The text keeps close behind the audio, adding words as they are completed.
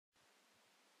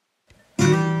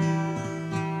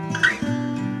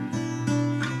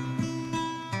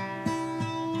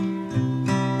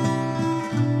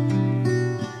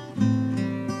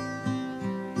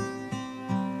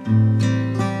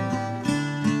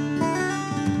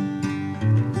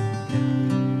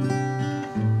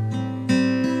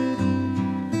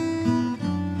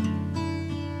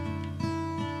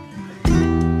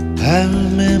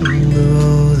remember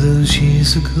all those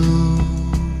years ago.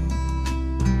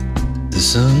 The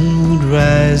sun would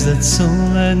rise, that's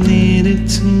all I needed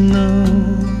to know.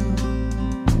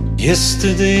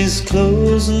 Yesterday's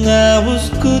clothes and I was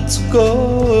good to go.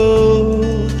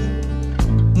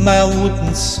 My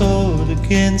wooden sword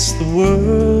against the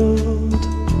world.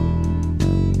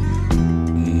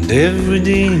 And every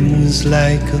day was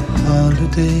like a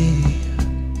holiday.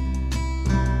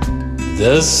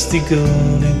 Dusty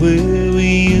Gulley where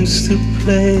we used to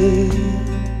play,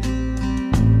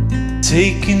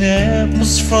 taking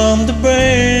apples from the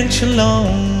branch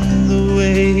along the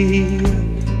way,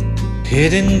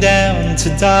 heading down to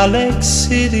Dalek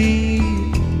City.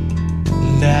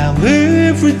 Now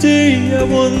every day I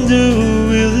wonder,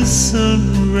 will the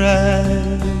sun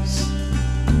rise?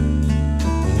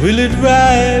 Will it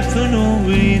ripen all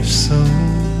we've sown?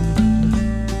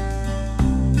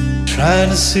 Trying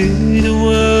to see the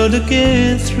world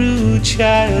again through a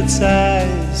child's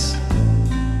eyes,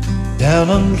 down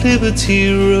on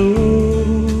Liberty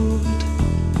Road.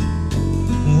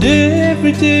 And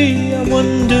every day I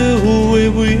wonder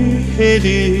where we're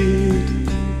headed,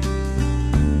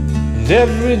 and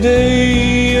every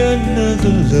day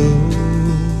another load,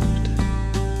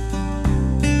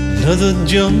 another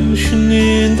junction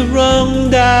in the wrong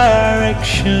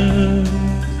direction,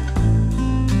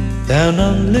 down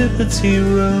on Liberty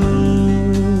Road.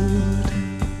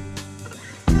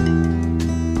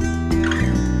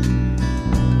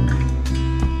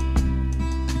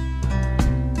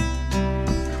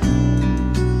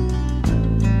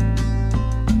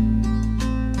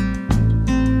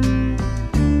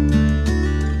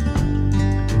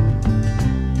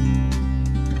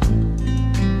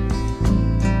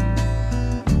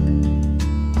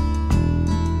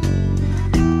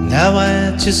 Now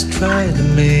I just try to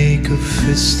make a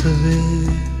fist of it,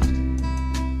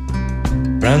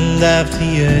 round out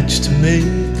the edge to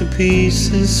make the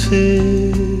pieces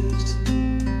fit.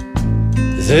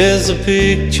 There's a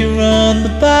picture on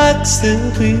the box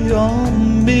that we all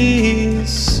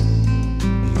miss,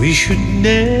 we should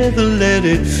never let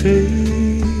it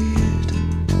fade.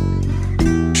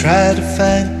 Try to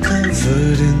find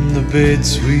comfort in the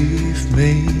beds we've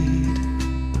made.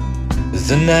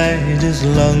 The night is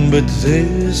long, but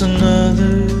there's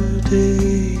another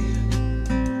day.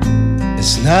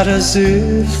 It's not as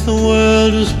if the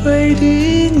world was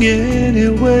waiting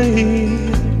anyway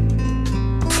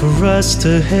for us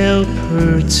to help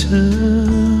her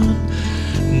turn.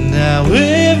 Now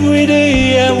every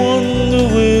day I wonder,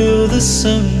 will the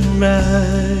sun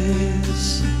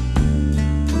rise?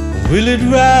 Will it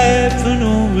ripen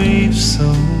all we've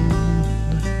sown?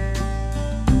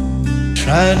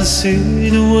 Trying to see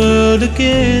the world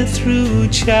again through a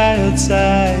child's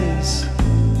eyes,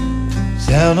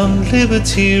 down on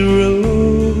Liberty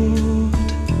Road.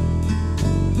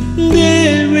 And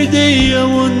every day I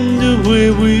wonder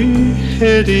where we're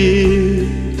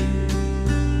headed,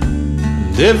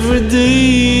 and every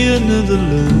day another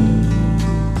load,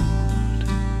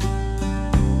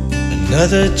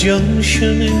 another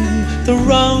junction in the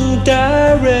wrong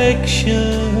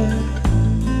direction,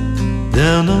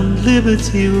 down on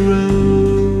Liberty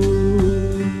Road.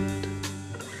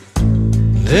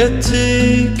 They're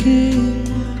taking,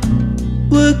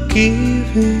 we're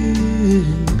giving,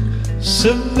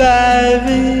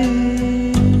 surviving,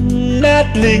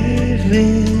 not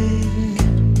living.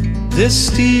 They're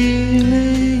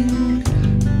stealing,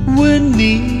 we're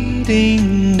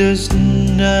needing. Does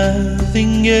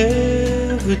nothing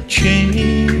ever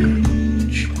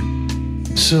change?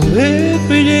 So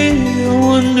every day I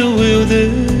wonder, will the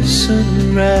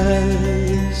sun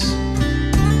rise?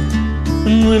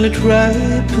 And will it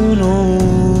ripen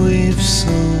all we've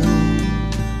sown?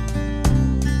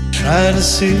 Trying to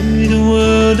see the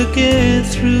world again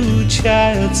through a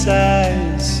child's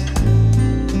eyes,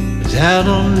 down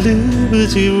on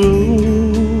Liberty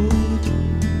Road.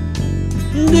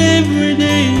 And every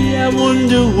day I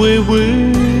wonder where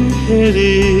we're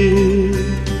headed,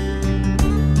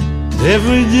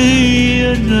 every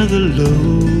day another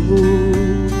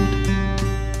load,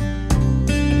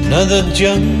 another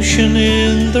junction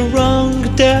in the wrong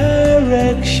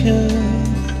direction,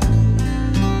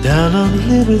 down on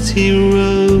Liberty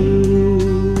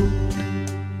Road.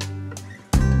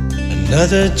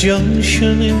 Another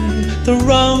junction in the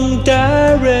wrong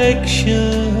direction,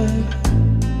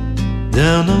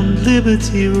 down on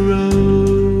Liberty Road.